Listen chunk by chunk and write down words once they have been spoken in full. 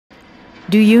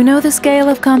Do you know the scale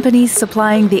of companies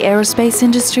supplying the aerospace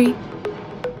industry?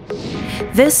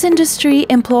 This industry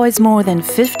employs more than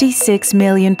 56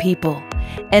 million people,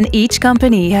 and each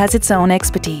company has its own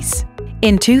expertise.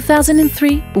 In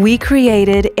 2003, we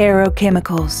created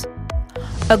Aerochemicals,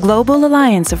 a global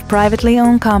alliance of privately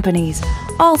owned companies,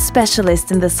 all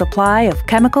specialists in the supply of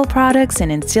chemical products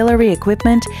and ancillary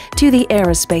equipment to the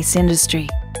aerospace industry.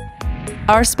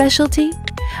 Our specialty?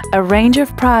 A range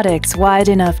of products wide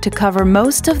enough to cover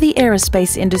most of the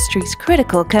aerospace industry's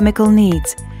critical chemical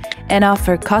needs and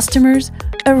offer customers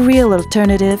a real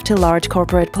alternative to large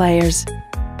corporate players.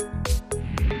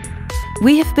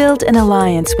 We have built an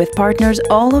alliance with partners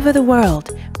all over the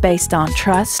world based on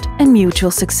trust and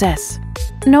mutual success.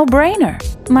 No brainer!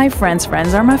 My friends'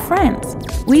 friends are my friends.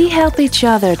 We help each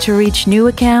other to reach new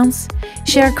accounts,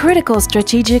 share critical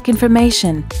strategic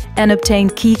information, and obtain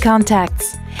key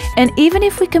contacts. And even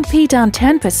if we compete on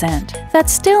 10%, that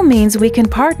still means we can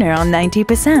partner on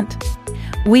 90%.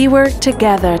 We work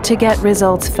together to get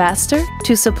results faster,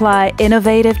 to supply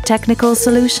innovative technical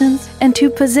solutions, and to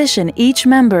position each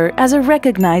member as a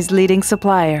recognized leading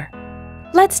supplier.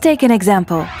 Let's take an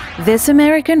example. This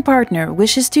American partner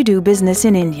wishes to do business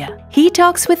in India. He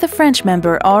talks with a French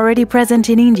member already present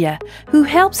in India, who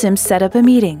helps him set up a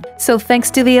meeting. So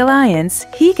thanks to the alliance,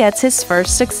 he gets his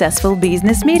first successful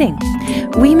business meeting.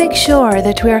 We make sure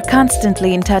that we are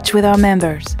constantly in touch with our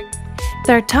members.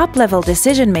 Their top-level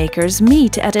decision-makers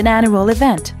meet at an annual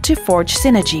event to forge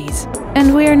synergies.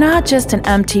 And we are not just an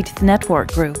umpteenth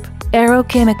network group.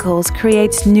 Aerochemicals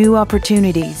creates new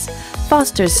opportunities,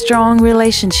 fosters strong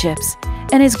relationships,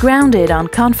 and is grounded on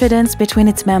confidence between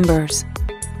its members.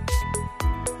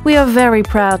 We are very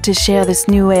proud to share this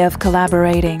new way of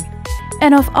collaborating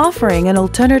and of offering an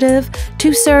alternative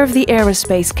to serve the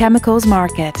aerospace chemicals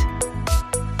market.